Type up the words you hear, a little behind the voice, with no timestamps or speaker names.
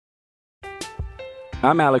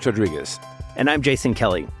I'm Alex Rodriguez. And I'm Jason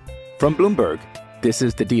Kelly. From Bloomberg, this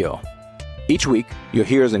is The Deal. Each week, you'll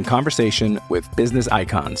hear us in conversation with business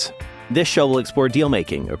icons. This show will explore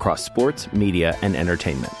deal-making across sports, media, and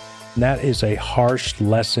entertainment. That is a harsh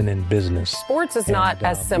lesson in business. Sports is not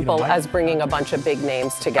as simple as bringing a bunch of big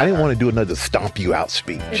names together. I didn't want to do another stomp you out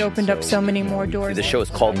speech. It opened up so many more doors. The show is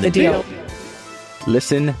called The Deal.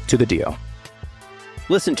 Listen to The Deal.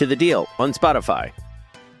 Listen to The Deal on Spotify.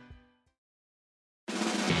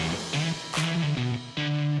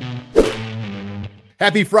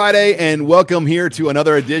 Happy Friday and welcome here to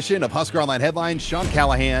another edition of Husker Online Headlines. Sean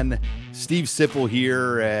Callahan, Steve Sipple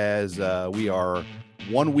here as we are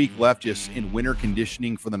 1 week left just in winter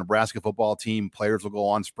conditioning for the Nebraska football team. Players will go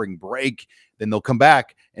on spring break, then they'll come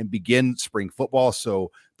back and begin spring football.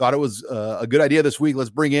 So thought it was a good idea this week. Let's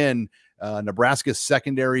bring in Nebraska's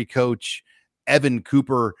secondary coach, Evan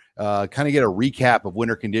Cooper, kind of get a recap of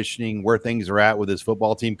winter conditioning, where things are at with his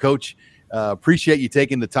football team. Coach, appreciate you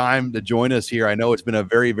taking the time to join us here. I know it's been a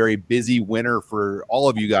very, very busy winter for all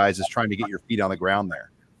of you guys just trying to get your feet on the ground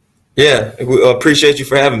there. Yeah, we appreciate you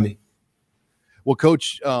for having me. Well,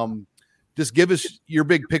 Coach, just give us your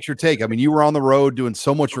big picture take. I mean, you were on the road doing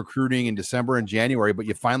so much recruiting in December and January, but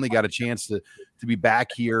you finally got a chance to be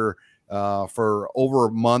back here for over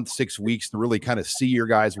a month, 6 weeks, to really kind of see your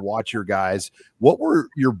guys, watch your guys. What were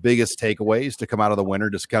your biggest takeaways to come out of the winter,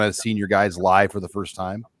 just kind of seeing your guys live for the first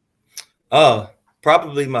time?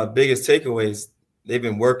 Probably my biggest takeaway is they've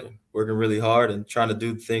been working really hard and trying to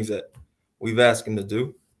do the things that we've asked them to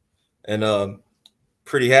do. And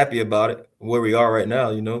pretty happy about it, where we are right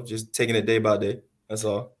now, just taking it day by day. That's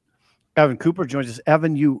all. Evan Cooper joins us.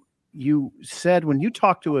 Evan, you said when you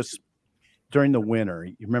talked to us during the winter,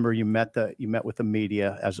 you remember you met with the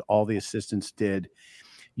media, as all the assistants did.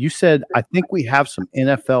 You said, I think we have some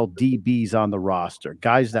NFL DBs on the roster,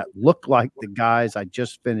 guys that look like the guys I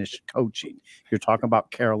just finished coaching. You're talking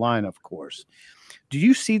about Carolina, of course. Do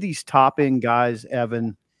you see these top-end guys,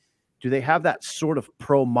 Evan? Do they have that sort of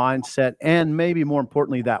pro mindset and maybe more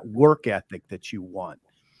importantly, that work ethic that you want?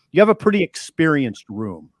 You have a pretty experienced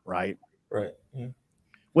room, right? Right. Yeah.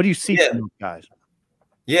 What do you see from those guys?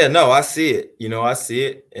 Yeah, no, I see it. I see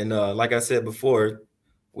it. And like I said before,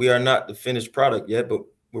 we are not the finished product yet, but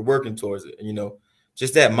we're working towards it. And,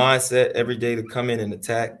 just that mindset every day to come in and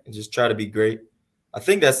attack and just try to be great. I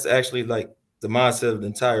think that's actually like the mindset of the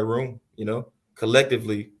entire room.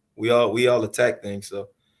 Collectively, we all attack things. So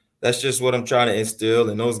that's just what I'm trying to instill.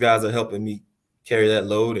 And those guys are helping me carry that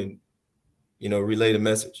load and, relay the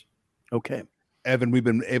message. Okay. Evan, we've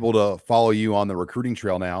been able to follow you on the recruiting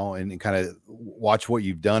trail now and kind of watch what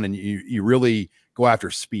you've done. And you really go after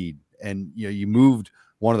speed. And, you moved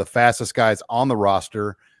one of the fastest guys on the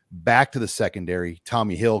roster back to the secondary,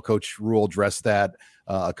 Tommy Hill. Coach Rule addressed that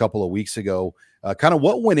a couple of weeks ago. Kind of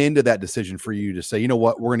what went into that decision for you to say, you know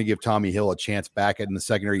what, we're going to give Tommy Hill a chance back in the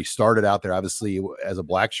secondary. He started out there, obviously, as a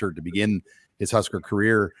black shirt to begin his Husker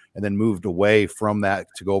career and then moved away from that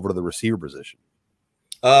to go over to the receiver position.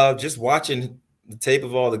 Just watching the tape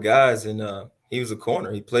of all the guys, and he was a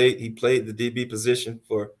corner. He played the DB position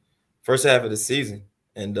for first half of the season.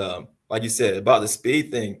 And like you said, about the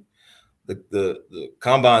speed thing, the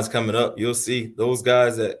combine's coming up. You'll see those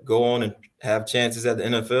guys that go on and have chances at the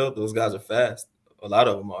NFL, those guys are fast. A lot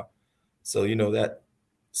of them are. So, that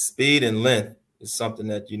speed and length is something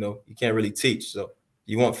that, you can't really teach. So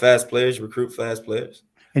you want fast players, recruit fast players.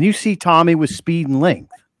 And you see Tommy with speed and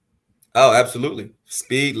length. Oh, absolutely.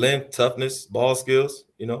 Speed, length, toughness, ball skills.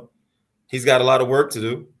 He's got a lot of work to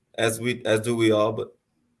do, as do we all. But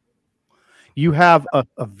you have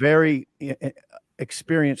a very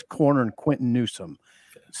experienced corner in Quinton Newsome,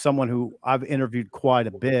 someone who I've interviewed quite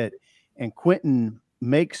a bit. And Quinton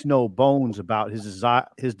makes no bones about his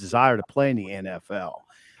desire to play in the NFL.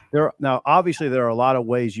 Now, obviously, there are a lot of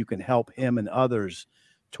ways you can help him and others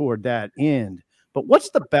toward that end. But what's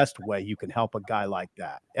the best way you can help a guy like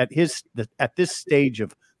that at this stage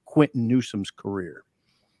of Quinton Newsome's career?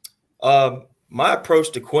 My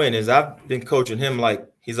approach to Quinn is I've been coaching him like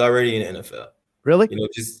he's already in the NFL. Really?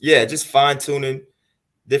 Just fine-tuning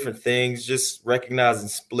different things, just recognizing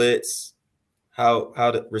splits, how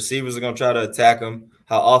the receivers are going to try to attack him,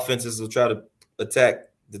 how offenses will try to attack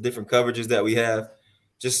the different coverages that we have,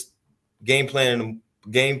 just game planning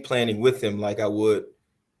with him like I would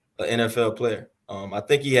an NFL player. I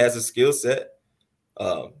think he has a skill set.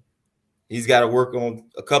 He's got to work on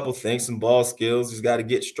a couple things, some ball skills. He's got to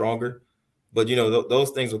get stronger. But, those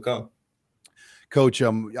things will come. Coach,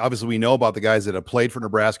 obviously we know about the guys that have played for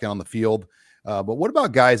Nebraska on the field. But what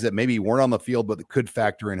about guys that maybe weren't on the field but that could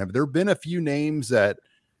factor in? Have there been a few names that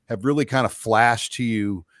have really kind of flashed to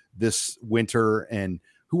you this winter, and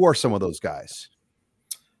who are some of those guys?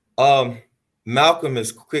 Malcolm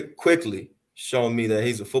has quickly shown me that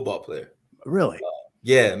he's a football player. Really?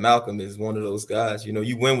 Yeah, Malcolm is one of those guys. You know,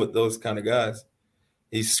 you win with those kind of guys.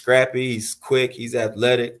 He's scrappy, he's quick, he's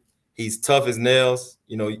athletic, he's tough as nails.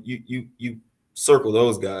 You know, you circle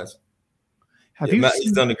those guys.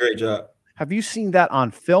 He's done a great job. Have you seen that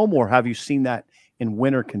on film, or have you seen that in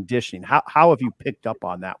winter conditioning? How have you picked up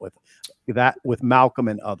on that with Malcolm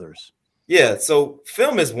and others? Yeah, so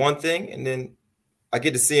film is one thing, and then I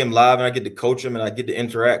get to see him live, and I get to coach him, and I get to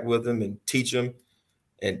interact with him and teach him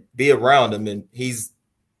and be around him, and he's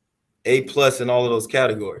A+ in all of those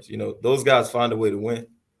categories. You know, those guys find a way to win.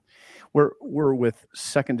 We're with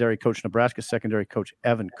Nebraska secondary coach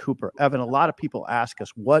Evan Cooper. Evan, a lot of people ask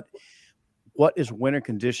us, what is winter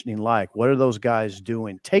conditioning like? What are those guys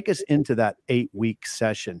doing? Take us into that 8-week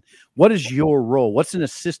session. What is your role? What's an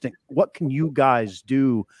assistant? What can you guys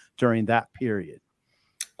do during that period?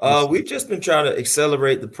 We've just been trying to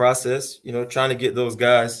accelerate the process, you know, trying to get those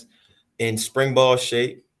guys in spring ball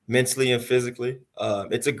shape, mentally and physically.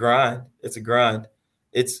 It's a grind.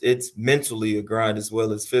 It's mentally a grind as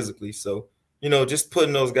well as physically. So, you know, just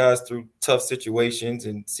putting those guys through tough situations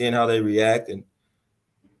and seeing how they react and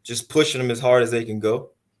just pushing them as hard as they can go,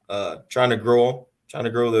 trying to grow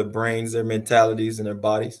their brains, their mentalities, and their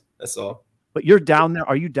bodies. That's all. But you're down there.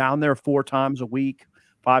 Are you down there 4 times a week,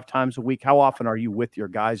 5 times a week? How often are you with your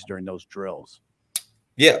guys during those drills?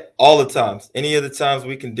 Yeah, all the times. Any of the times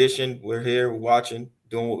we condition, we're here, we're watching,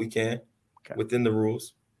 doing what we can within the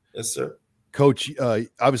rules. Yes, sir. Coach,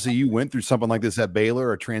 obviously you went through something like this at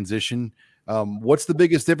Baylor, a transition. What's the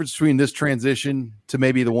biggest difference between this transition to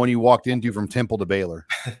maybe the one you walked into from Temple to Baylor?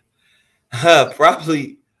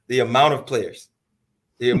 Probably the amount of players.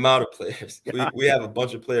 We have a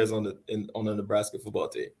bunch of players on the Nebraska football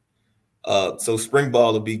team. So spring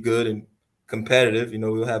ball will be good and competitive. You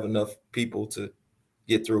know, we'll have enough people to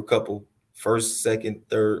get through a couple first, second,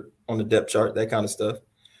 third on the depth chart, that kind of stuff.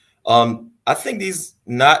 I think these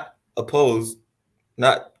not opposed,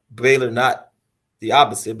 not Baylor, not the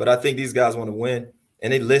opposite, but I think these guys want to win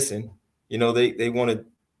and they listen. You know, they want to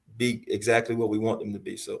be exactly what we want them to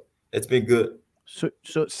be. So it's been good. So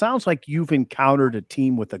it sounds like you've encountered a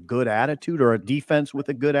team with a good attitude or a defense with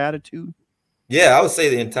a good attitude. Yeah, I would say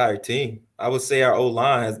the entire team. I would say our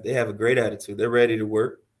O-line they have a great attitude. They're ready to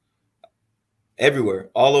work everywhere,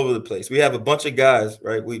 all over the place. We have a bunch of guys,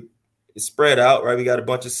 right? It's spread out, right? We got a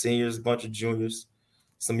bunch of seniors, a bunch of juniors,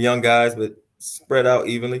 some young guys, but spread out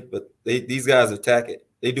evenly. But these guys attack it.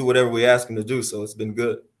 They do whatever we ask them to do, so it's been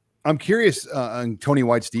good. I'm curious on Tony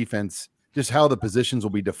White's defense, just how the positions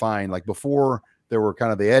will be defined. Like before, there were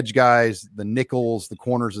kind of the edge guys, the nickels, the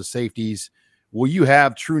corners, the safeties. Will you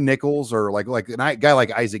have true nickels or like a guy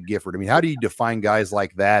like Isaac Gifford? I mean, how do you define guys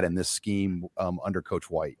like that in this scheme under Coach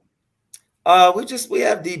White? We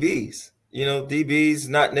have DBs. You know, DBs,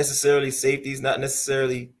 not necessarily safeties, not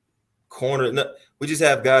necessarily corner. No, we just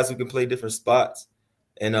have guys who can play different spots,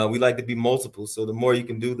 and we like to be multiple. So the more you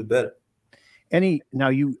can do, the better. Now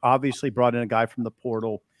you obviously brought in a guy from the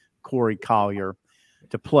portal, Corey Collier,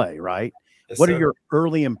 to play, right? Yes, what sir. are your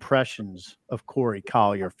early impressions of Corey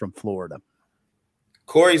Collier from Florida?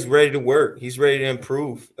 Corey's ready to work. He's ready to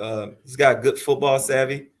improve. He's got good football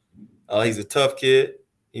savvy. He's a tough kid.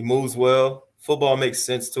 He moves well. Football makes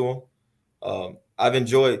sense to him. I've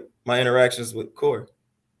enjoyed my interactions with Corey.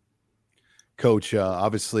 Coach,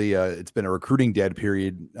 obviously it's been a recruiting dead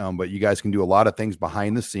period, but you guys can do a lot of things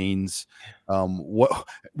behind the scenes. What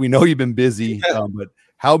we know you've been busy, but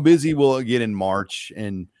how busy will it get in March?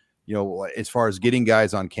 And, you know, as far as getting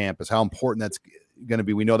guys on campus, how important that's going to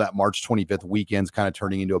be. We know that March 25th weekend's kind of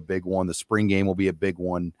turning into a big one. The spring game will be a big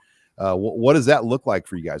one. What does that look like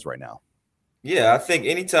for you guys right now? Yeah, I think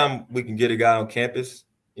anytime we can get a guy on campus,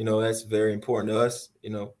 you know, that's very important to us.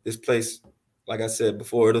 You know, this place, like I said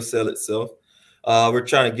before, it'll sell itself. We're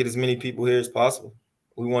trying to get as many people here as possible.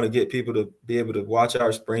 We want to get people to be able to watch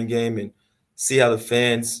our spring game and see how the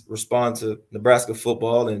fans respond to Nebraska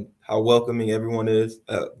football and how welcoming everyone is,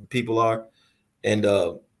 people are, and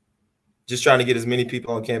just trying to get as many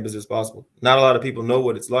people on campus as possible. Not a lot of people know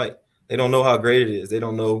what it's like. They don't know how great it is. They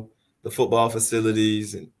don't know the football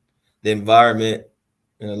facilities and the environment.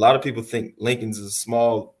 And a lot of people think Lincoln's is a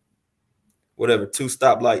small,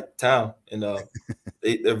 2-stoplight town. And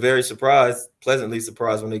they're very surprised, pleasantly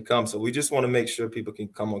surprised when they come. So we just want to make sure people can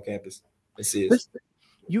come on campus and see us.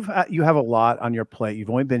 You have a lot on your plate. You've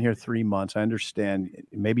only been here 3 months. I understand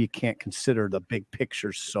maybe you can't consider the big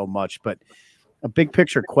picture so much, but a big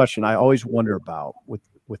picture question I always wonder about with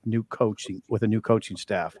a new coaching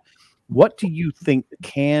staff. What do you think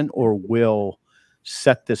can or will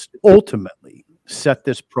ultimately set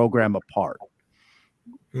this program apart?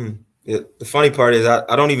 Yeah, the funny part is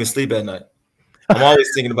I don't even sleep at night. I'm always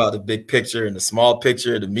thinking about the big picture and the small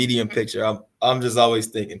picture, the medium picture. I'm just always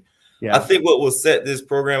thinking. Yeah. I think what will set this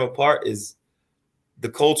program apart is the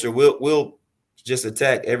culture. We'll just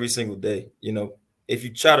attack every single day. You know, if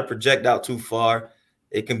you try to project out too far,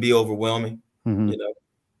 it can be overwhelming. Mm-hmm. You know,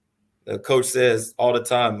 the coach says all the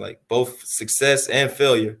time, like both success and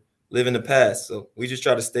failure live in the past. So we just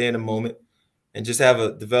try to stay in the moment and just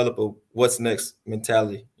develop a what's next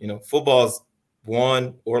mentality. You know, football's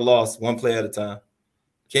won or lost one play at a time.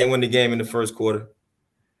 Can't win the game in the first quarter.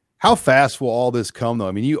 How fast will all this come, though?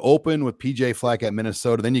 I mean, you open with PJ Fleck at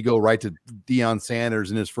Minnesota, then you go right to Deion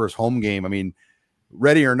Sanders in his first home game. I mean,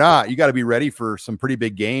 ready or not, you got to be ready for some pretty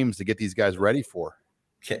big games to get these guys ready for.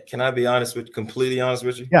 Can I be completely honest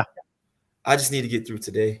with you? Yeah. I just need to get through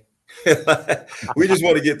today. We just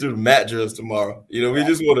want to get through the mat drills tomorrow. You know, we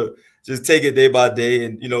just want to just take it day by day.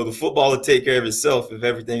 And, you know, the football will take care of itself if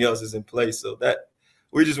everything else is in place. So that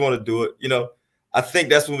we just want to do it. You know, I think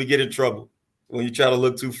that's when we get in trouble, when you try to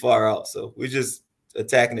look too far out. So we're just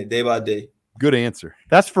attacking it day by day. Good answer.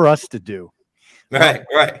 That's for us to do. Right.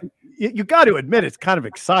 You got to admit it's kind of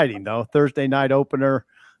exciting, though. Thursday night opener,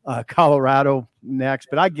 Colorado next.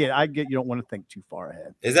 But I get you don't want to think too far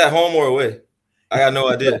ahead. Is that home or away? I got no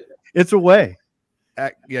idea. It's away.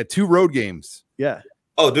 Yeah, 2 road games. Yeah.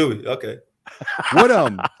 Oh, do we? Okay. What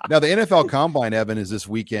now the NFL Combine, Evan, is this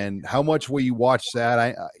weekend. How much will you watch that?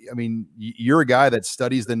 I mean, you're a guy that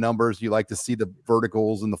studies the numbers. You like to see the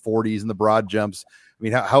verticals and the 40s and the broad jumps. I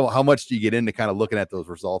mean, how much do you get into kind of looking at those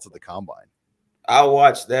results at the Combine? I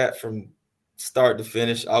watch that from start to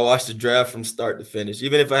finish. I watch the draft from start to finish,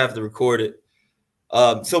 even if I have to record it.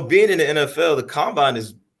 So being in the NFL, the Combine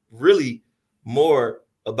is really more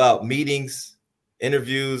about meetings,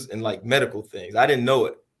 interviews, and like medical things. I didn't know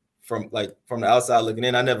it from the outside looking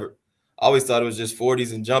in. I always thought it was just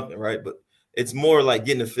 40s and jumping, right? But it's more like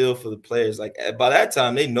getting a feel for the players. Like by that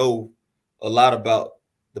time, they know a lot about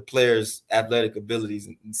the players' athletic abilities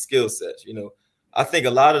and skill sets. You know, I think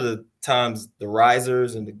a lot of the times the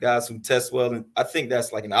risers and the guys who test well, and I think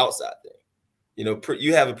that's like an outside thing. You know,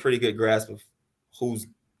 you have a pretty good grasp of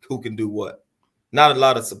who can do what. Not a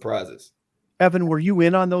lot of surprises. Evan, were you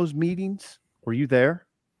in on those meetings? Were you there?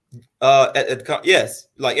 Yes,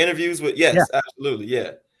 like interviews with absolutely,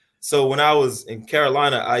 yeah. So when I was in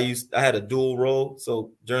Carolina, I had a dual role.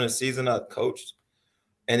 So during the season, I coached,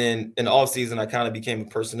 and then in the off season, I kind of became a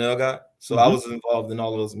personnel guy. So I was involved in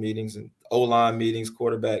all of those meetings and O-line meetings,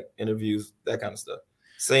 quarterback interviews, that kind of stuff.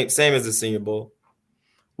 Same as the Senior Bowl.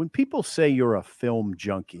 When people say you're a film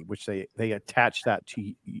junkie, which they attach that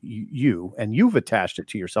to you, and you've attached it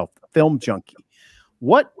to yourself, film junkie,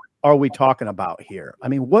 what are we talking about here? I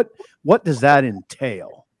mean, what does that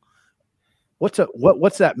entail? What's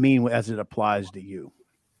that mean as it applies to you?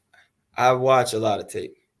 I watch a lot of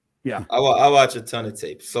tape. Yeah, I watch a ton of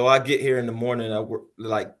tape. So I get here in the morning, I work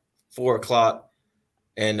like 4:00,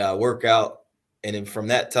 and I work out. And then from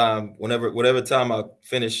that time, whatever time I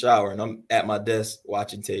finish showering, I'm at my desk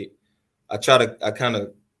watching tape. I kind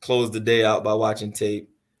of close the day out by watching tape.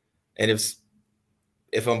 And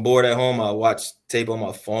if I'm bored at home, I watch tape on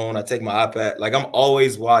my phone. I take my iPad. Like I'm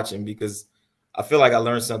always watching because I feel like I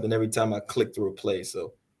learn something every time I click through a play.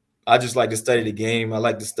 So I just like to study the game. I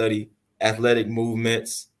like to study athletic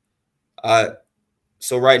movements.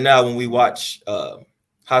 So right now when we watch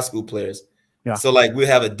high school players, yeah. So like we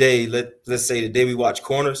have a day, let's say the day we watch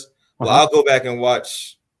corners. Well, I'll go back and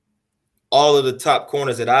watch all of the top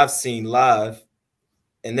corners that I've seen live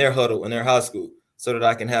in their huddle in their high school so that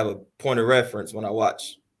I can have a point of reference when I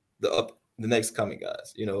watch the next coming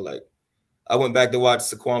guys. You know, like I went back to watch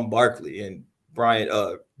Saquon Barkley and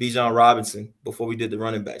Bijan Robinson before we did the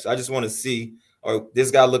running backs. I just want to see, or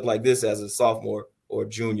this guy look like this as a sophomore or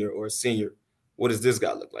junior or a senior. What does this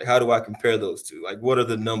guy look like? How do I compare those two? Like, what are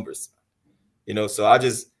the numbers? You know, so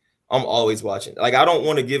I'm always watching. Like, I don't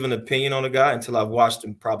want to give an opinion on a guy until I've watched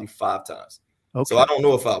him probably 5 times. Okay. So I don't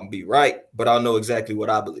know if I'll be right, but I'll know exactly what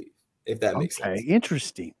I believe, if that makes sense.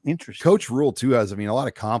 Interesting. Coach Rule, too, has, a lot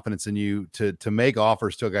of confidence in you to make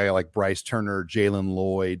offers to a guy like Bryce Turner, Jalen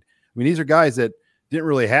Lloyd. I mean, these are guys that didn't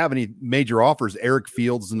really have any major offers. Eric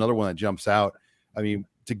Fields is another one that jumps out. I mean,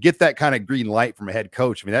 to get that kind of green light from a head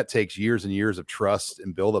coach, that takes years and years of trust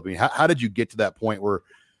and buildup. I mean, how did you get to that point where,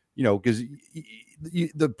 because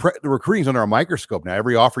the recruiting's under a microscope now.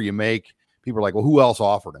 Every offer you make, people are like, well, who else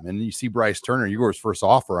offered him? And you see Bryce Turner, you go his first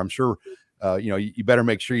offer. I'm sure, you better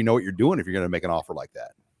make sure you know what you're doing if you're going to make an offer like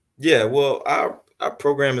that. Yeah, well, our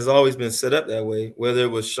program has always been set up that way, whether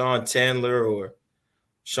it was Sean Chandler or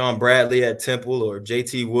Sean Bradley at Temple or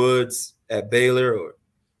JT Woods at Baylor or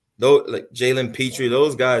those like Jalen Petrie,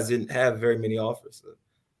 those guys didn't have very many offers.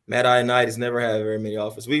 Matt Ioannidis never had very many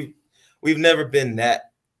offers. We've never been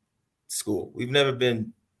that school. We've never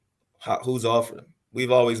been who's offered them.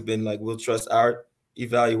 We've always been like, we'll trust our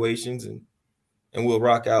evaluations and we'll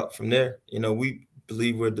rock out from there. You know, we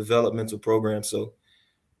believe we're a developmental program. So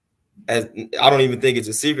I don't even think it's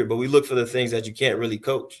a secret, but we look for the things that you can't really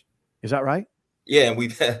coach. Is that right? Yeah, and we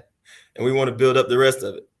want to build up the rest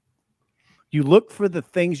of it. You look for the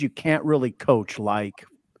things you can't really coach, like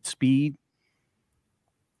speed,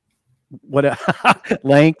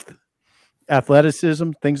 length,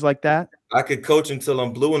 athleticism, things like that. I could coach until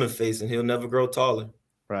I'm blue in the face and he'll never grow taller.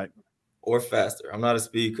 Right. Or faster. I'm not a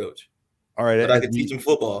speed coach. All right. But I could teach him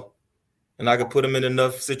football. And I could put him in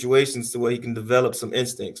enough situations to where he can develop some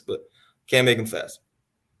instincts, but can't make him faster.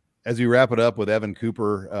 As we wrap it up with Evan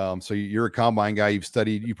Cooper, so you're a combine guy. You've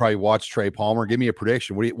studied. You probably watched Trey Palmer. Give me a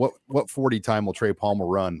prediction. What 40 time will Trey Palmer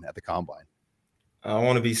run at the combine? I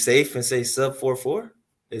want to be safe and say sub 4.4.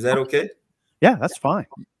 Is that okay? Yeah, that's fine.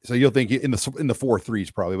 So you'll think in the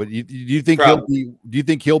 4.3s probably. But do you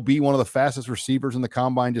think he'll be one of the fastest receivers in the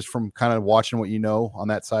combine just from kind of watching what you know on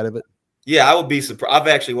that side of it? Yeah, I would be surprised. I've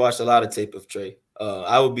actually watched a lot of tape of Trey.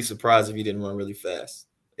 I would be surprised if he didn't run really fast.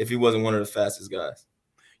 If he wasn't one of the fastest guys.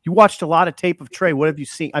 You watched a lot of tape of Trey. What have you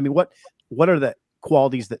seen? I mean, what are the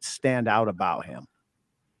qualities that stand out about him?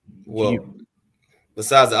 Well,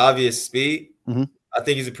 besides the obvious speed, mm-hmm. I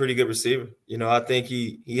think he's a pretty good receiver. You know, I think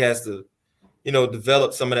he has to, you know,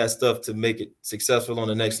 develop some of that stuff to make it successful on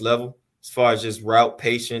the next level as far as just route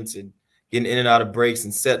patience and getting in and out of breaks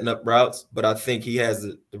and setting up routes. But I think he has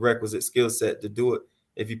the requisite skill set to do it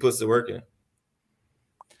if he puts the work in.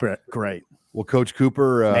 Great. Well, Coach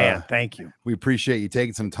Cooper, man, thank you. We appreciate you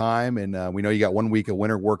taking some time, and we know you got 1 week of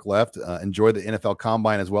winter work left. Enjoy the NFL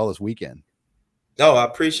Combine as well this weekend. No, I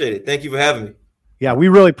appreciate it. Thank you for having me. Yeah, we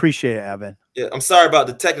really appreciate it, Evan. Yeah, I'm sorry about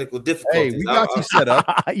the technical difficulties. Hey, we got you set up.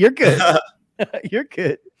 You're good. You're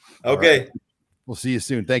good. Okay. Right. We'll see you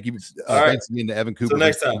soon. Thank you. All right. Thanks again to Evan Cooper. Until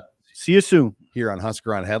next time. See you soon. Here on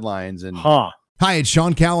Husker On Headlines. And Hi, it's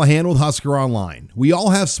Sean Callahan with Husker Online. We all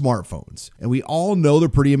have smartphones, and we all know they're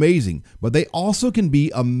pretty amazing, but they also can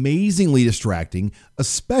be amazingly distracting,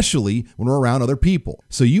 especially when we're around other people.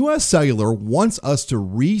 So US Cellular wants us to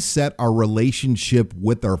reset our relationship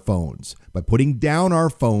with our phones by putting down our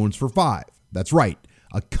phones for $5. That's right.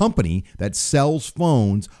 A company that sells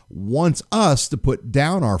phones wants us to put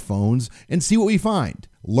down our phones and see what we find.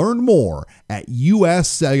 Learn more at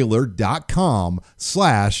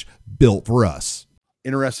uscellular.com/built for us.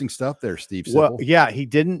 Interesting stuff there, Steve. Well, yeah, he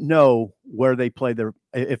didn't know where they played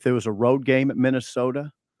if there was a road game at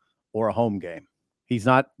Minnesota or a home game.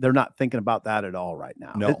 They're not thinking about that at all right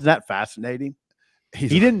now. No. Isn't that fascinating? He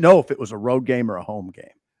didn't know if it was a road game or a home game.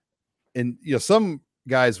 And some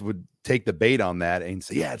guys would take the bait on that and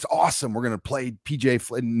say, yeah, it's awesome. We're going to play PJ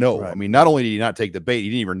Flynn. No, right. I mean, not only did he not take the bait, he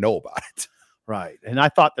didn't even know about it. Right. And I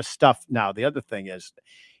thought the other thing is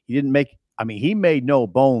he made no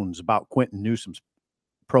bones about Quentin Newsom's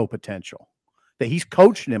pro potential, that he's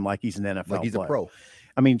coaching him like he's an NFL like he's player. A pro.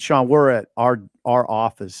 I mean, Sean, we're at our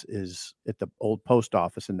office is at the old post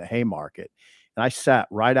office in the Haymarket. And I sat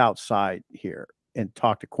right outside here and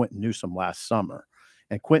talked to Quentin Newsom last summer.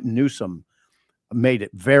 And Quentin Newsom made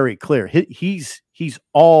it very clear. He's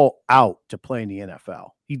all out to play in the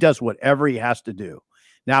NFL. He does whatever he has to do.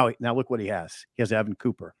 Now look what he has. He has Evan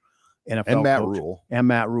Cooper, NFL and Matt coach, Rule. And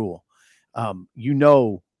Matt Rule. You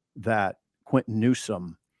know that Quentin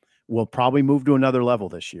Newsom will probably move to another level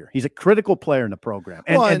this year. He's a critical player in the program.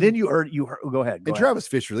 And then you heard go ahead. Travis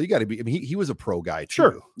Fisher, you got to be. I mean, he was a pro guy too.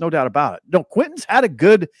 Sure, no doubt about it. No, Quentin's had a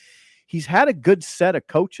good set of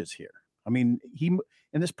coaches here. I mean,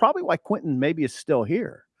 and it's probably why Quentin maybe is still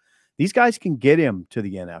here. These guys can get him to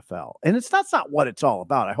the NFL. And that's not what it's all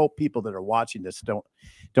about. I hope people that are watching this don't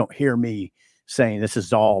hear me saying this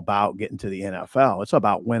is all about getting to the NFL. It's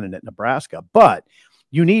about winning at Nebraska. But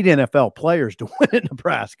you need NFL players to win at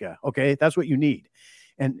Nebraska. Okay, that's what you need.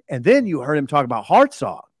 And then you heard him talk about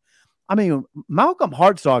Hartzog. I mean, Malcolm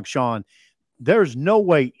Hartzog, Sean, there's no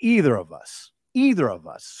way either of us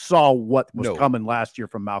saw what was coming last year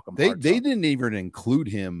from Malcolm Hartzog. They didn't even include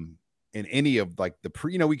him in any of like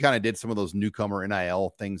the we kind of did some of those newcomer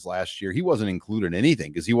NIL things last year. He wasn't included in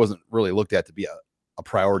anything because he wasn't really looked at to be a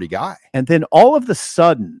priority guy. And then all of the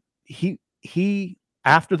sudden, he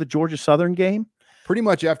after the Georgia Southern game, pretty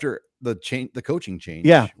much after the coaching change,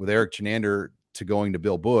 with Eric Chinander to going to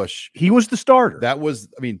Bill Busch, he was the starter. That was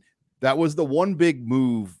the one big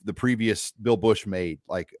move the previous Bill Busch made,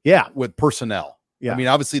 with personnel. Yeah. I mean,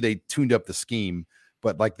 obviously they tuned up the scheme,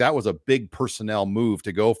 but like that was a big personnel move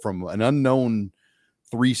to go from an unknown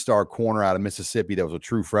 3-star corner out of Mississippi that was a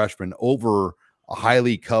true freshman over a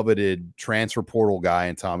highly coveted transfer portal guy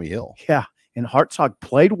in Tommy Hill. Yeah, and Hartzog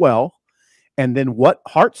played well. And then what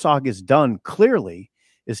Hartzog has done clearly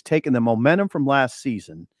is taken the momentum from last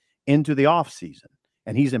season into the offseason.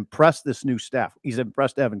 And he's impressed this new staff. He's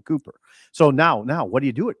impressed Evan Cooper. So now what do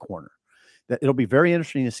you do at corner? It'll be very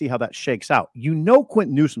interesting to see how that shakes out. You know,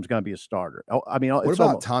 Quentin Newsom's going to be a starter. I mean, what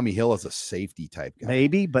about Tommy Hill as a safety type guy?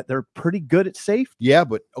 Maybe, but they're pretty good at safety. Yeah,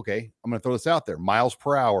 but okay, I'm going to throw this out there. Miles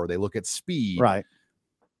per hour. They look at speed. Right.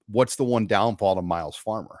 What's the one downfall to Miles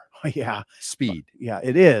Farmer? Yeah, speed. Yeah,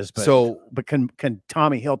 it is. But can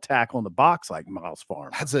Tommy Hill tackle in the box like Miles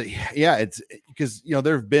Farmer? It's because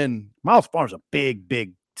there've been Miles Farmer's a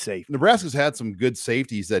big safety. Nebraska's had some good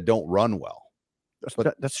safeties that don't run well.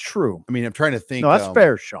 That's true. I mean, I'm trying to think. No, that's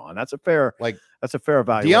fair, Sean. That's a fair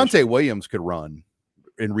evaluation. Deontay Williams could run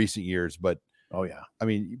in recent years, but I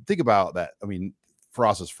mean, think about that. I mean,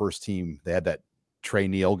 Frost's first team, they had that Trey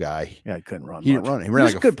Neal guy. Yeah, he couldn't run. He didn't run. He ran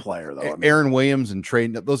was like a good player though. Aaron Williams and Trey.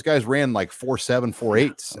 Those guys ran like 4.7,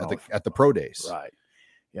 4.8 at the pro days. Right.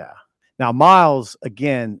 Yeah. Now Miles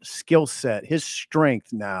again, skill set, his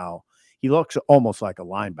strength now. He looks almost like a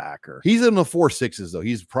linebacker. He's in the 4.6s though.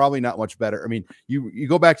 He's probably not much better. I mean, you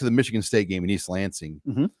go back to the Michigan State game in East Lansing,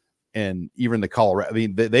 and even the Colorado. I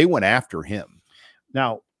mean, they went after him.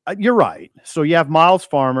 Now you're right. So you have Miles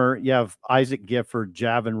Farmer, you have Isaac Gifford,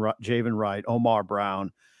 Javen Wright, Omar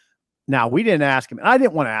Brown. Now we didn't ask him, and I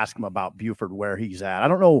didn't want to ask him about Buford where he's at. I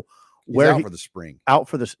don't know where he's out for the spring.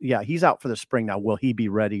 He's out for the spring now. Will he be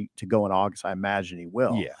ready to go in August? I imagine he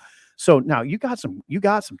will. Yeah. So now you got some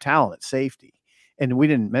talent at safety. And we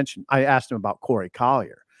didn't mention, I asked him about Corey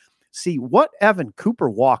Collier. See, what Evan Cooper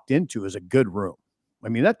walked into is a good room. I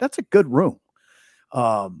mean, that's a good room.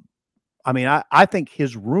 I mean, I think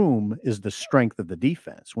his room is the strength of the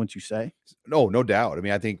defense, wouldn't you say? No doubt. I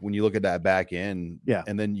mean, I think when you look at that back end,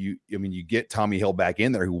 and then you get Tommy Hill back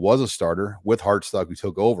in there, who was a starter with Hartzog, who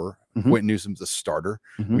took over. Quentin Newsom's a starter.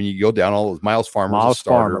 I mean, you go down all those. Miles Farmer's a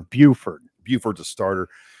starter. Buford's a starter.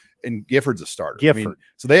 And Gifford's a starter. I mean,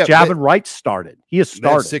 so they have Javen Wright started. He has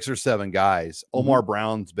started 6 or 7 guys. Omar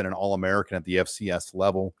Brown's been an All-American at the FCS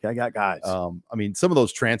level. I got guys. I mean, some of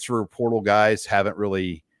those transfer portal guys haven't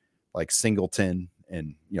really, like Singleton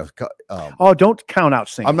and don't count out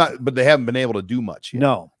Singleton. I'm not, but they haven't been able to do much yet.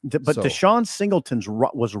 No, but Deshaun Singleton's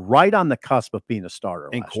was right on the cusp of being a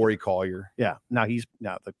starter. And Corey Collier. Yeah. Now he's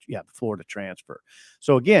the Florida transfer.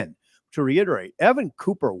 So again, to reiterate, Evan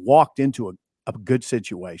Cooper walked into a good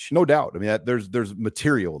situation. No doubt. I mean, there's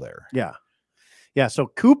material there. Yeah. Yeah. So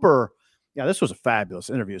Cooper, this was a fabulous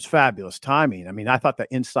interview. It's fabulous timing. I mean, I thought the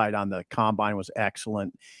insight on the combine was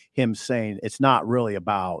excellent. Him saying it's not really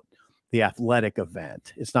about the athletic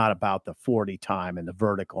event. It's not about the 40 time and the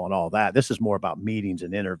vertical and all that. This is more about meetings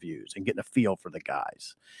and interviews and getting a feel for the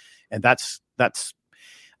guys. And that's,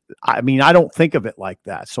 I mean, I don't think of it like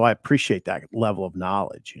that. So I appreciate that level of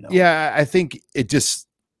knowledge, Yeah. I think it just,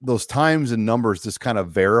 those times and numbers just kind of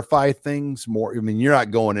verify things more. I mean, you're not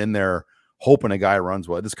going in there hoping a guy runs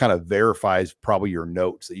well. This kind of verifies probably your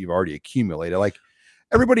notes that you've already accumulated. Like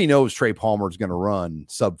everybody knows Trey Palmer is going to run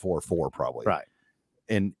sub 4.4 probably. Right.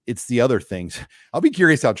 And it's the other things. I'll be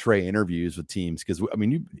curious how Trey interviews with teams. Cause I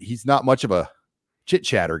mean, he's not much of a chit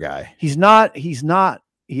chatter guy. He's not.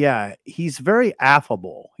 Yeah. He's very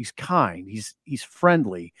affable. He's kind. He's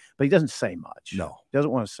friendly, but he doesn't say much. No, he doesn't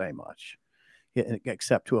want to say much.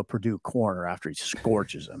 Except to a Purdue corner after he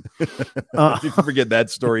scorches him. You forget that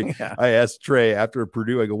story. Yeah. I asked Trey after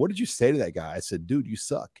Purdue, I go, what did you say to that guy? I said, dude, you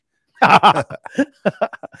suck.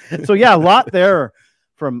 So a lot there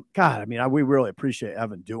from God. I mean, we really appreciate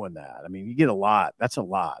Evan doing that. I mean, you get a lot. That's a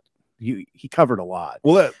lot. He covered a lot.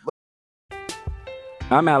 Well,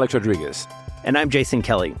 I'm Alex Rodriguez. And I'm Jason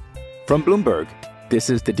Kelly. From Bloomberg, this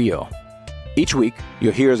is The Deal. Each week,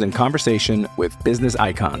 you'll hear us in conversation with business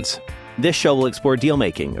icons. This show will explore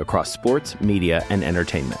deal-making across sports, media, and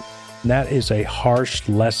entertainment. And that is a harsh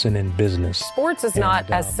lesson in business. Sports is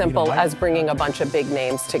not as simple as bringing a bunch of big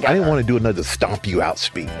names together. I didn't want to do another stomp you out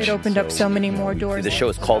speech. It opened up so many more doors. The show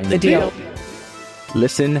is called The Deal.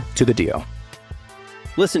 Listen to The Deal.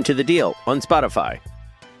 Listen to The Deal on Spotify.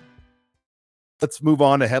 Let's move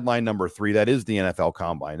on to headline number 3. That is the NFL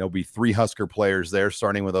Combine. There'll be 3 Husker players there,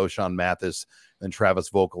 starting with O'Shawn Mathis, then Travis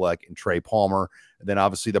Vokolek and Trey Palmer. And then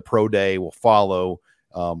obviously the Pro Day will follow,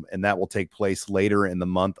 and that will take place later in the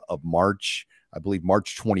month of March. I believe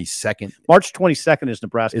March 22nd. March 22nd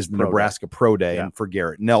is Nebraska Pro Day. And for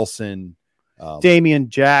Garrett Nelson, Damian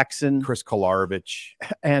Jackson, Chris Kolarovich,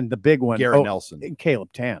 and the big one, Garrett Nelson, and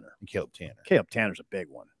Caleb Tanner. Caleb Tanner's a big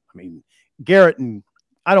one. I mean, Garrett and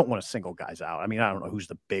I don't want to single guys out. I mean, I don't know who's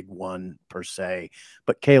the big one per se,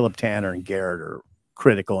 but Caleb Tanner and Garrett are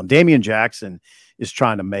critical. And Damian Jackson is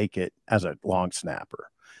trying to make it as a long snapper,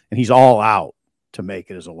 and he's all out to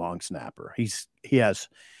make it as a long snapper. He's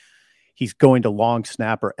going to long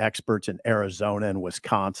snapper experts in Arizona and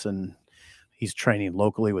Wisconsin. He's training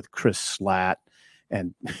locally with Chris Slatt,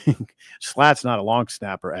 and Slatt's not a long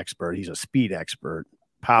snapper expert. He's a speed expert,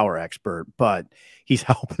 power expert, but he's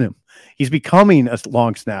helping him. He's becoming a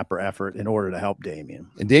long snapper effort in order to help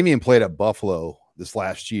Damian. And Damian played at Buffalo this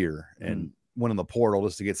last year and went in the portal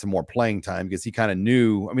just to get some more playing time because he kind of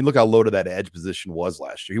knew. I mean, look how loaded that edge position was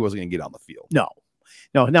last year. He wasn't going to get on the field. No.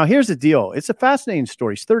 Now, here's the deal. It's a fascinating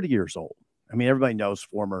story. He's 30 years old. I mean, everybody knows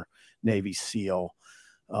former Navy SEAL.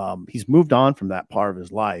 He's moved on from that part of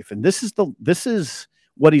his life. And this is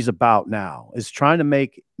what he's about now, is trying to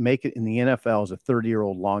make it in the NFL as a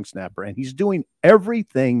 30-year-old long snapper. And he's doing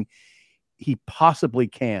everything he possibly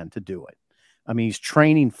can to do it. I mean, he's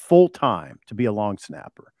training full time to be a long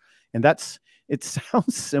snapper. And it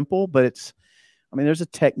sounds simple, but there's a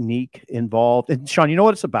technique involved. And Sean, you know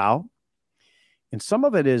what it's about? And some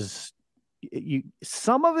of it is you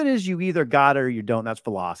either got it or you don't. That's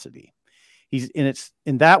velocity.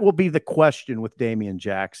 And that will be the question with Damian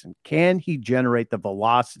Jackson. Can he generate the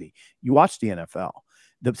velocity? You watch the NFL.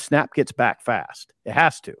 The snap gets back fast. It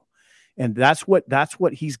has to. And that's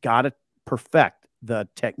what he's got to perfect, the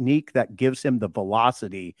technique that gives him the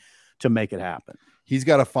velocity to make it happen. He's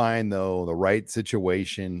got to find, though, the right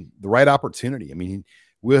situation, the right opportunity. I mean,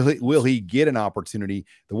 will he get an opportunity?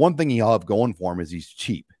 The one thing he'll have going for him is he's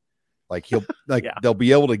cheap. Like they'll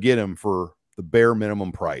be able to get him for the bare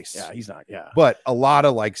minimum price. Yeah, he's not. Yeah. But a lot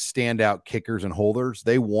of like standout kickers and holders,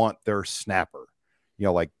 they want their snapper. You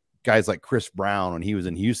know, like guys like Chris Brown, when he was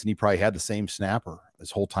in Houston, he probably had the same snapper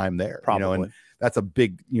this whole time there. Probably. You know, and that's a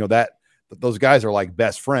big, that those guys are like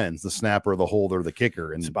best friends, the snapper, the holder, the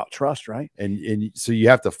kicker. And it's about trust, right? And so you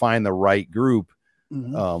have to find the right group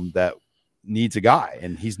that needs a guy.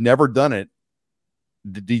 And he's never done it.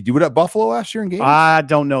 Did he do it at Buffalo last year in games? I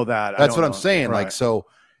don't know that. That's what I'm saying. Right. Like, so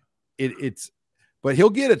but he'll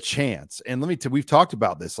get a chance. And we've talked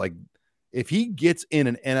about this. Like, if he gets in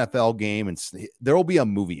an NFL game, and there will be a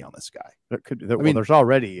movie on this guy. There's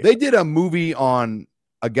already. They did a movie on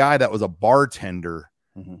a guy that was a bartender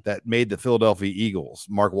that made the Philadelphia Eagles.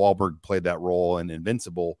 Mark Wahlberg played that role in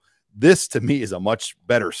Invincible. This, to me, is a much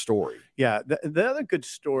better story. Yeah. The other good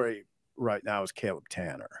story right now is Caleb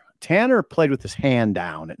Tanner. Tanner played with his hand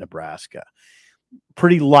down at Nebraska.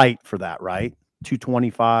 Pretty light for that, right?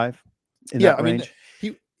 225 in that range.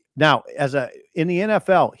 In the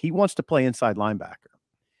NFL, he wants to play inside linebacker.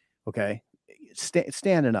 Okay.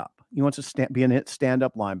 Standing up. He wants to be a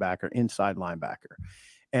stand-up linebacker, inside linebacker.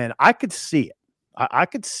 And I could see it. I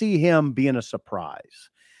could see him being a surprise,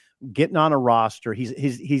 getting on a roster.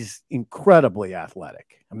 He's incredibly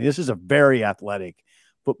athletic. I mean, this is a very athletic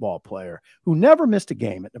football player who never missed a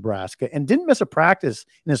game at Nebraska and didn't miss a practice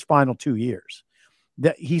in his final 2 years.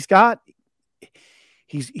 That he's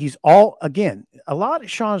all, again, a lot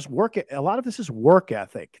of Sean's work. A lot of this is work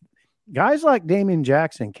ethic. Guys like Damian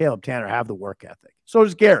Jackson and Caleb Tanner have the work ethic. So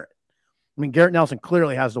does Garrett. I mean, Garrett Nelson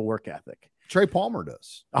clearly has the work ethic. Trey Palmer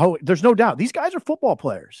does. Oh, there's no doubt. These guys are football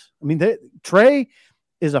players. I mean, Trey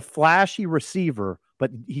is a flashy receiver,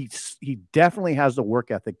 but he definitely has the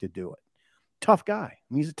work ethic to do it. Tough guy. I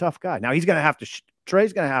mean, he's a tough guy. Now he's going to have to,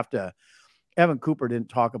 Trey's going to have to, Evan Cooper didn't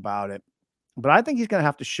talk about it, but I think he's going to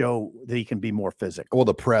have to show that he can be more physical. Well,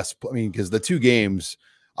 the press, I mean, because the two games,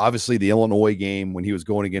 obviously the Illinois game when he was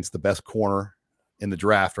going against the best corner in the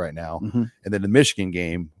draft right now, and then the Michigan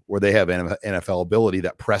game where they have NFL ability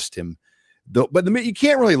that pressed him. But you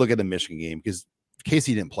can't really look at the Michigan game because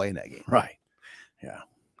Casey didn't play in that game. Right. Yeah.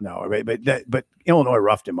 No, but Illinois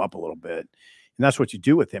roughed him up a little bit. And that's what you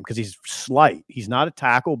do with him because he's slight. He's not a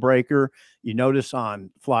tackle breaker. You notice on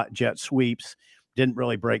flat jet sweeps, didn't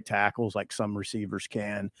really break tackles like some receivers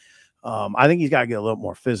can. I think he's got to get a little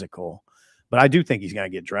more physical. But I do think he's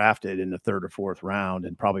going to get drafted in the third or fourth round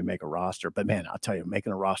and probably make a roster. But, man, I'll tell you,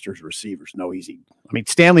 making a roster as a receiver is no easy. I mean,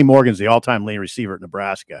 Stanley Morgan's the all-time leading receiver at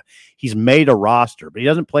Nebraska. He's made a roster, but he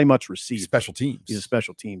doesn't play much receiver. Special teams. He's a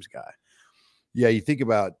special teams guy. Yeah, you think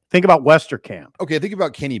about Westerkamp. Okay, think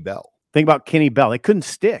about Kenny Bell. Think about Kenny Bell. They couldn't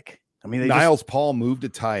stick. I mean, Niles Paul moved to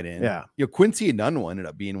tight end. Yeah. Quincy Enunwa ended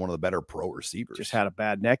up being one of the better pro receivers. Just had a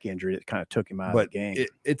bad neck injury that kind of took him out of the game.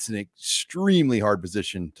 It's an extremely hard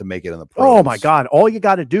position to make it in the pros. Oh, my God. All you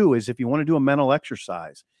got to do is if you want to do a mental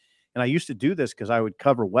exercise, and I used to do this because I would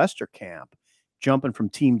cover Westerkamp, jumping from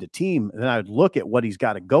team to team, and then I'd look at what he's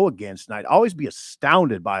got to go against, and I'd always be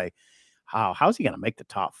astounded by how's he going to make the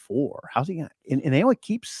top 4? How's he going to, and they only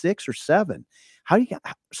keep 6 or 7. How do you get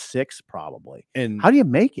 6 probably? And how do you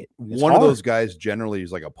make it? One of those guys generally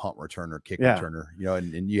is like a punt returner, kick returner,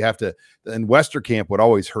 and you have to, and Westerkamp would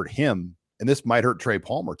always hurt him. And this might hurt Trey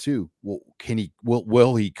Palmer too. Well,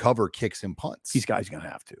 will he cover kicks and punts? He's going to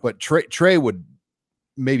have to. But Trey would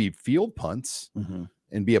maybe field punts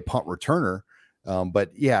and be a punt returner. But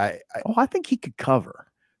yeah, I think he could cover.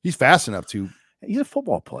 He's fast enough to. He's a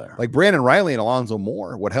football player. Like Brandon Riley and Alonzo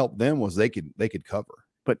Moore. What helped them was they could cover.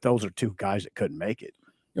 But those are 2 guys that couldn't make it.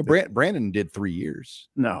 Brandon did 3 years.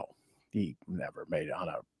 No, he never made it on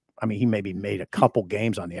a. I mean, he maybe made a couple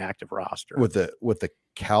games on the active roster with the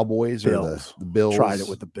Cowboys Bills. Or the Bills. Tried it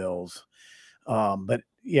with the Bills, but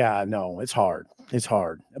yeah, no, it's hard. It's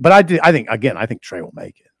hard. But I think Trey will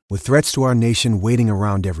make it. With threats to our nation waiting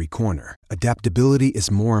around every corner, adaptability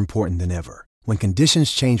is more important than ever. When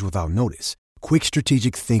conditions change without notice, quick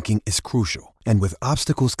strategic thinking is crucial. And with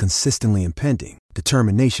obstacles consistently impending,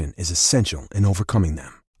 determination is essential in overcoming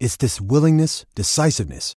them. It's this willingness,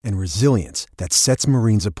 decisiveness, and resilience that sets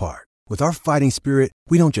Marines apart. With our fighting spirit,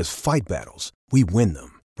 we don't just fight battles, we win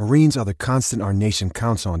them. Marines are the constant our nation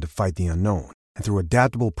counts on to fight the unknown. And through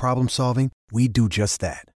adaptable problem solving, we do just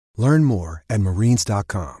that. Learn more at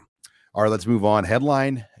marines.com. All right, let's move on.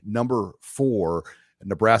 Headline number 4.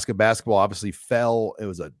 Nebraska basketball obviously fell. It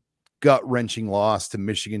was a gut-wrenching loss to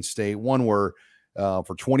Michigan State, one where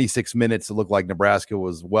for 26 minutes it looked like Nebraska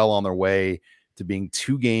was well on their way to being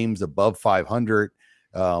 2 games above 500.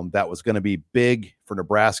 That was going to be big for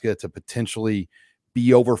Nebraska to potentially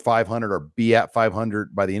be over 500 or be at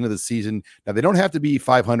 500 by the end of the season. Now, they don't have to be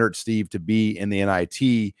 500, Steve, to be in the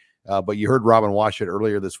NIT, but you heard Robin Washut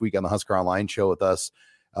earlier this week on the Husker Online show with us.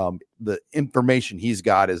 The information he's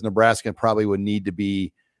got is Nebraska probably would need to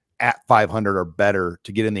be at 500 or better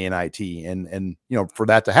to get in the NIT. And for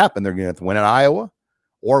that to happen, they're going to have to win at Iowa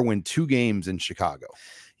or win 2 games in Chicago.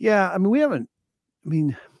 Yeah, I mean, we haven't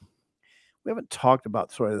talked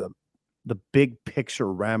about sort of the big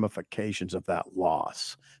picture ramifications of that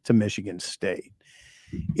loss to Michigan State.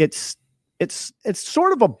 It's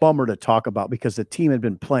sort of a bummer to talk about because the team had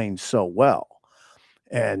been playing so well,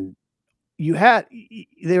 and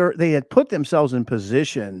they had put themselves in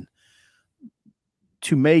position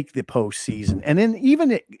to make the postseason, and then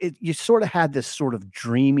even you sort of had this sort of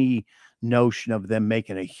dreamy notion of them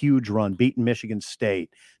making a huge run, beating Michigan State,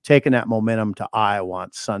 taking that momentum to Iowa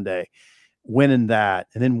on Sunday, winning that,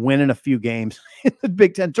 and then winning a few games in the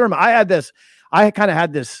Big Ten tournament. I kind of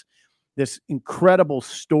had this incredible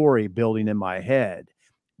story building in my head,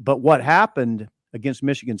 but what happened against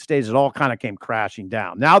Michigan State is it all kind of came crashing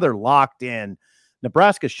down. Now they're locked in.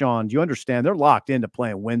 Nebraska, Sean, do you understand? They're locked into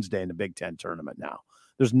playing Wednesday in the Big Ten tournament now.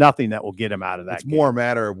 There's nothing that will get them out of that. It's more a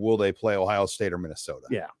matter of will they play Ohio State or Minnesota?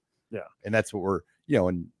 Yeah. And that's what we're,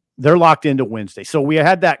 and they're locked into Wednesday. So we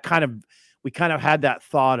kind of had that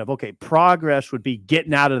thought of, okay, progress would be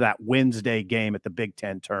getting out of that Wednesday game at the Big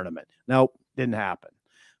Ten tournament. Nope, didn't happen.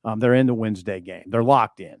 They're in the Wednesday game. They're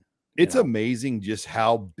locked in. It's amazing just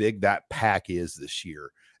how big that pack is this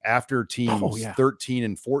year. After teams 13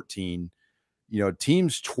 and 14,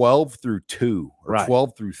 teams 12 through 2 or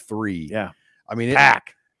 12 through 3. Yeah. I mean,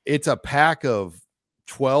 it's a pack of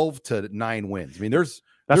 12 to 9 wins. I mean, that's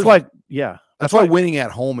why winning at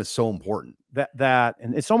home is so important.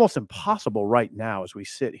 And it's almost impossible right now as we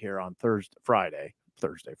sit here on Thursday, Friday,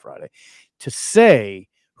 to say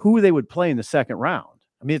who they would play in the second round.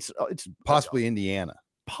 I mean, it's possibly Indiana.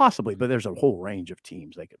 Possibly, but there's a whole range of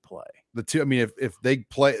teams they could play. The 2, I mean, if they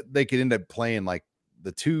play, they could end up playing like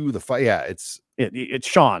the 2, the 5. Yeah, it's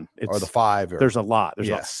Sean. Or the 5. There's a lot. There's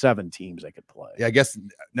about 7 teams they could play. Yeah, I guess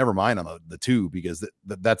never mind on the 2 because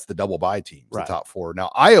that's the double bye teams, the top 4.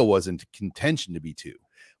 Now Iowa's in contention to be 2.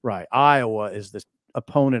 Right. Iowa is the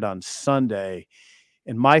opponent on Sunday.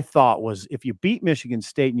 And my thought was if you beat Michigan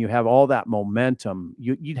State and you have all that momentum,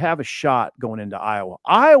 you'd have a shot going into Iowa.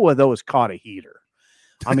 Iowa, though, has caught a heater.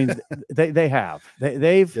 I mean, they have.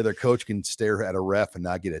 They've their coach can stare at a ref and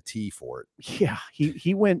not get a T for it. Yeah,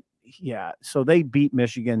 he went. Yeah, so they beat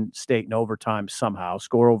Michigan State in overtime somehow,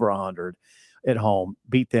 score over 100 at home,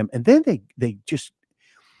 beat them, and then they just,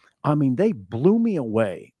 I mean, they blew me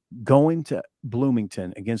away going to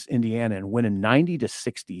Bloomington against Indiana and winning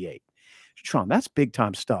 90-68. Sean, that's big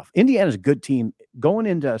time stuff. Indiana's a good team. Going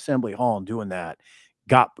into Assembly Hall and doing that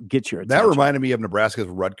gets your attention. That reminded me of Nebraska's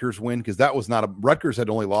Rutgers win because that was not Rutgers had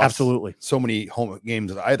only lost so many home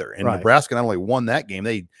games either, and Nebraska not only won that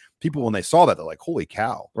game, people when they saw that they're like, holy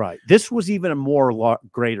cow! Right. This was even a more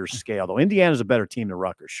greater scale though. Indiana's a better team than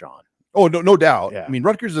Rutgers, Sean. Oh, no doubt. Yeah. I mean,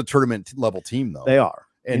 Rutgers is a tournament level team, though. They are.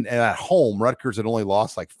 And at home, Rutgers had only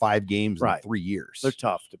lost like 5 games in 3 years. They're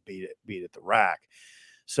tough to beat at the rack.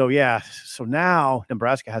 So, yeah. So now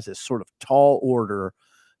Nebraska has this sort of tall order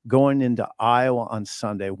going into Iowa on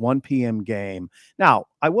Sunday, 1 p.m. game. Now,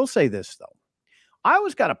 I will say this, though.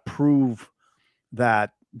 Iowa's got to prove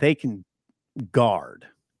that they can guard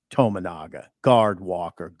Tominaga, guard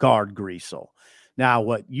Walker, guard Griesel. Now,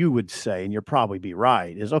 what you would say, and you'll probably be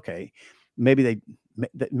right, is, okay, maybe they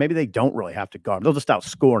don't really have to guard. They'll just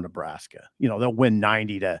outscore Nebraska. They'll win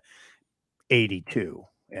 90-82,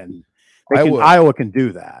 and Iowa can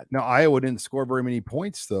do that. Now, Iowa didn't score very many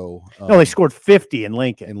points, though. No, they scored 50 in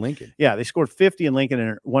Lincoln. Yeah, they scored 50 in Lincoln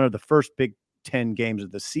in one of the first Big 10 games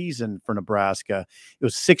of the season for Nebraska. It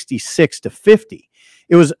was 66-50.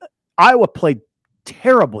 Iowa played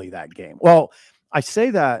terribly that game. Well, I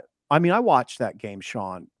say that. I mean, I watched that game,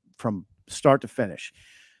 Sean, from start to finish.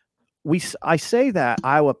 I say that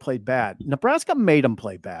Iowa played bad. Nebraska made them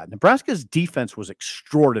play bad. Nebraska's defense was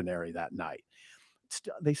extraordinary that night.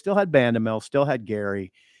 They still had Bandamel, still had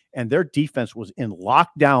Gary, and their defense was in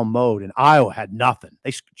lockdown mode, and Iowa had nothing.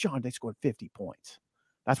 They scored 50 points.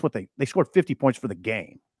 That's what they scored 50 points for the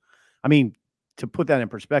game. I mean, to put that in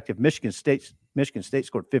perspective, Michigan State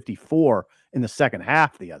scored 54 in the second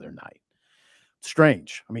half the other night.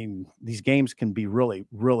 Strange. I mean, these games can be really,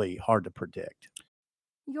 really hard to predict.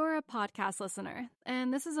 You're a podcast listener,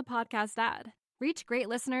 and this is a podcast ad. Reach great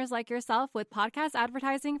listeners like yourself with podcast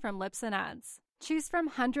advertising from Libsyn Ads. Choose from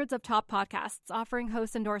hundreds of top podcasts offering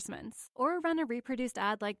host endorsements, or run a reproduced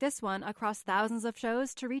ad like this one across thousands of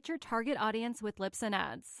shows to reach your target audience with Libsyn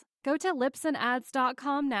Ads. Go to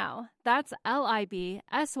libsynads.com now. That's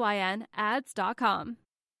LIBSYN ads.com.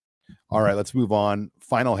 All right, let's move on.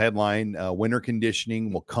 Final headline, winter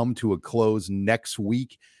conditioning will come to a close next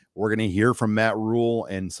week. We're going to hear from Matt Rhule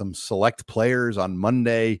and some select players on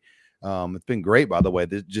Monday. It's been great, by the way,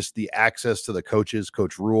 just the access to the coaches,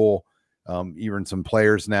 Coach Rhule, even some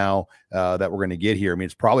players now that we're going to get here. I mean,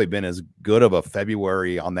 it's probably been as good of a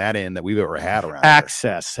February on that end that we've ever had around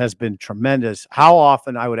Access has been tremendous. How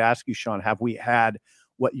often, I would ask you, Sean, have we had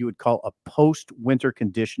what you would call a post-winter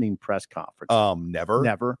conditioning press conference?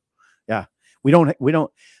 Never. Yeah, we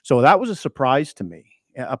don't. So that was a surprise to me,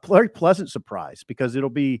 a very pleasant surprise, because it'll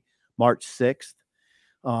be March 6th.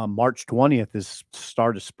 March 20th is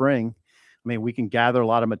start of spring. I mean, we can gather a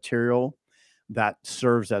lot of material that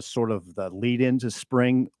serves as sort of the lead into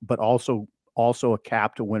spring, but also a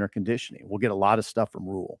cap to winter conditioning. We'll get a lot of stuff from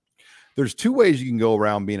Rhule. There's 2 ways you can go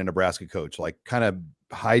around being a Nebraska coach, like kind of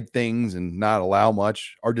hide things and not allow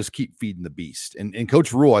much, or just keep feeding the beast. And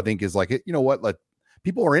Coach Rhule, I think, is like, you know what,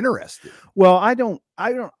 people are interested. Well, I don't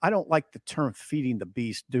like the term feeding the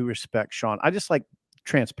beast, due respect, Sean. I just like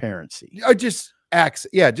transparency. Because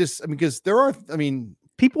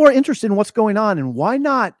people are interested in what's going on, and why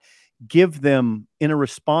not give them in a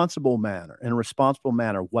responsible manner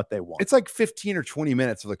what they want. It's like 15 or 20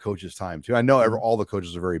 minutes of the coach's time too. I know all the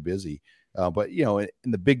coaches are very busy, but in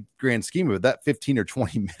the big grand scheme of it, that 15 or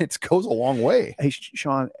 20 minutes goes a long way. Hey,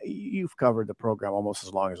 Sean, you've covered the program almost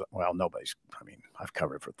as long as, I've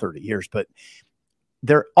covered it for 30 years, but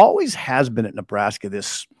there always has been at Nebraska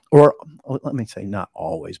this, or let me say not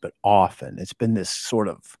always, but often, it's been this sort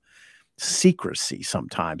of secrecy.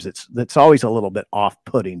 Sometimes it's always a little bit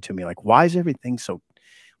off-putting to me. Like, why does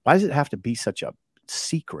it have to be such a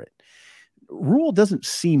secret? Rhule doesn't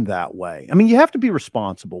seem that way. I mean, you have to be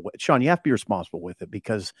responsible with Sean. You have to be responsible with it,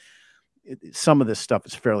 because some of this stuff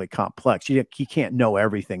is fairly complex. You can't know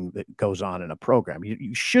everything that goes on in a program.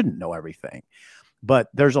 You shouldn't know everything, but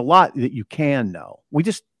there's a lot that you can know. We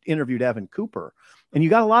just interviewed Evan Cooper, and you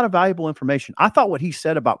got a lot of valuable information. I thought what he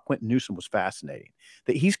said about Quinton Newsome was fascinating,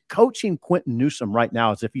 that he's coaching Quinton Newsome right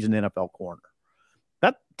now as if he's an NFL corner.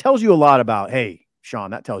 That tells you a lot about,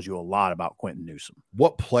 Sean, that tells you a lot about Quinton Newsome.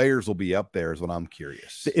 What players will be up there is what I'm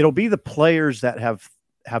curious. It'll be the players that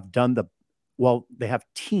have done they have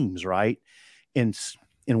teams, right? In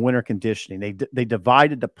winter conditioning, they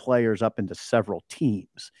divided the players up into several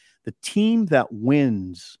teams. The team that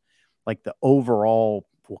wins, like the overall,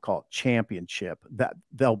 we'll call it championship, that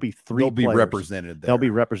there'll be 3 They'll be players. represented there. They'll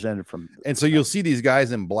be represented from. And so you'll see these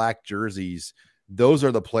guys in black jerseys. Those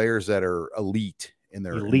are the players that are elite in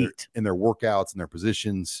their workouts and their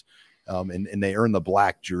positions. And they earn the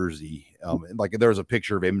black jersey. Like there's a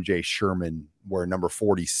picture of MJ Sherman wearing number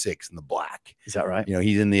 46 in the black. Is that right?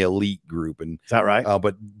 He's in the elite group. And is that right?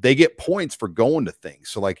 But they get points for going to things.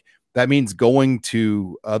 So like that means going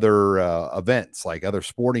to other events, like other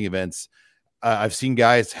sporting events. I've seen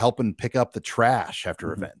guys helping pick up the trash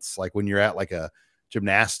after events. Like when you're at like a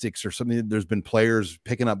gymnastics or something. There's been players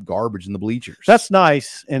picking up garbage in the bleachers. That's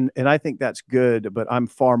nice, and I think that's good. But I'm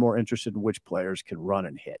far more interested in which players can run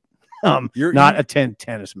and hit. Not attend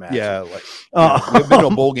tennis matches. Yeah, we've been to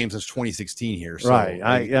a bowl game since 2016 here. So, right.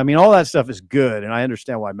 I mean, all that stuff is good, and I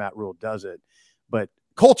understand why Matt Rule does it. But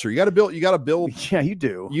culture, you got to build. Yeah, you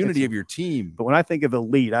do unity of your team. But when I think of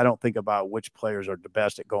elite, I don't think about which players are the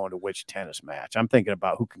best at going to which tennis match. I'm thinking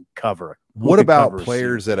about who can cover. What about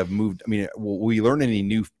players that have moved? I mean, will we learn any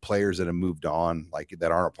new players that have moved on, like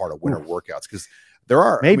that aren't a part of winter workouts? Because there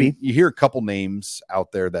are. Maybe I mean, you hear a couple names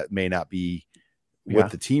out there that may not be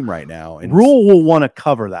with the team right now. And Rule will want to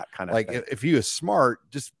cover that kind of like thing. if he is smart,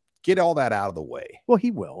 just get all that out of the way. Well,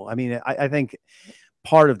 he will. I mean, I think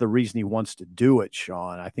part of the reason he wants to do it,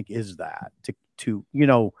 Sean, I think is that to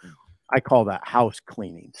I call that house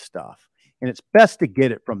cleaning stuff. And it's best to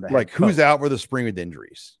get it from the head who's coach. out for the spring with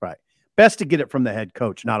injuries. Right. Best to get it from the head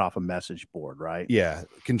coach, not off a message board, right? Yeah.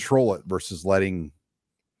 Control it versus letting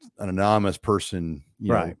an anonymous person,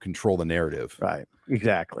 control the narrative. Right.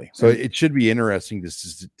 Exactly. So it should be interesting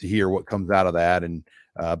to hear what comes out of that. And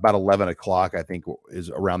about 11 o'clock, I think, is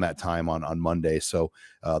around that time on Monday. So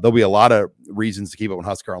there'll be a lot of reasons to keep up on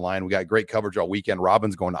Husker Online. We got great coverage all weekend.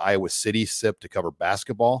 Robin's going to Iowa City SIP to cover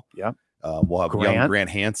basketball. Yeah. We'll have young Grant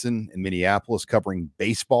Hansen in Minneapolis covering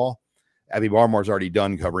baseball. Abby Barmar's already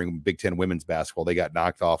done covering Big Ten women's basketball. They got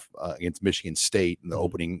knocked off against Michigan State in the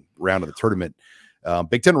opening round of the tournament.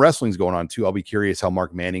 Big Ten wrestling's going on too. I'll be curious how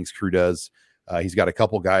Mark Manning's crew does. He's got a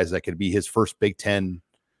couple guys that could be his first Big Ten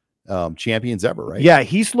champions ever, right? Yeah,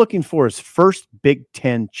 he's looking for his first Big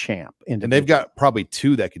Ten champ. And they've got probably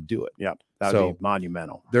two that could do it. Yep, that would be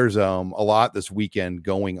monumental. There's a lot this weekend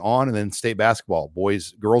going on, and then state basketball.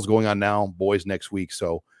 Girls going on now, boys next week.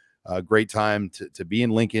 So great time to be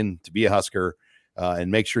in Lincoln, to be a Husker, and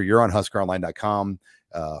make sure you're on HuskerOnline.com.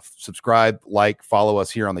 Subscribe, follow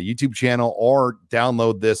us here on the YouTube channel, or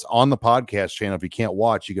download this on the podcast channel. If you can't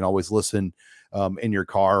watch, you can always listen in your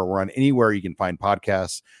car or on anywhere you can find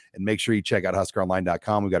podcasts. And make sure you check out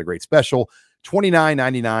HuskerOnline.com. We've got a great special,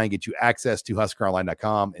 $29.99, get you access to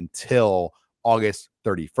HuskerOnline.com until August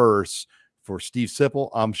 31st. For Steve Sipple,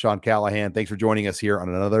 I'm Sean Callahan. Thanks for joining us here on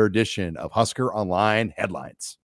another edition of Husker Online Headlines.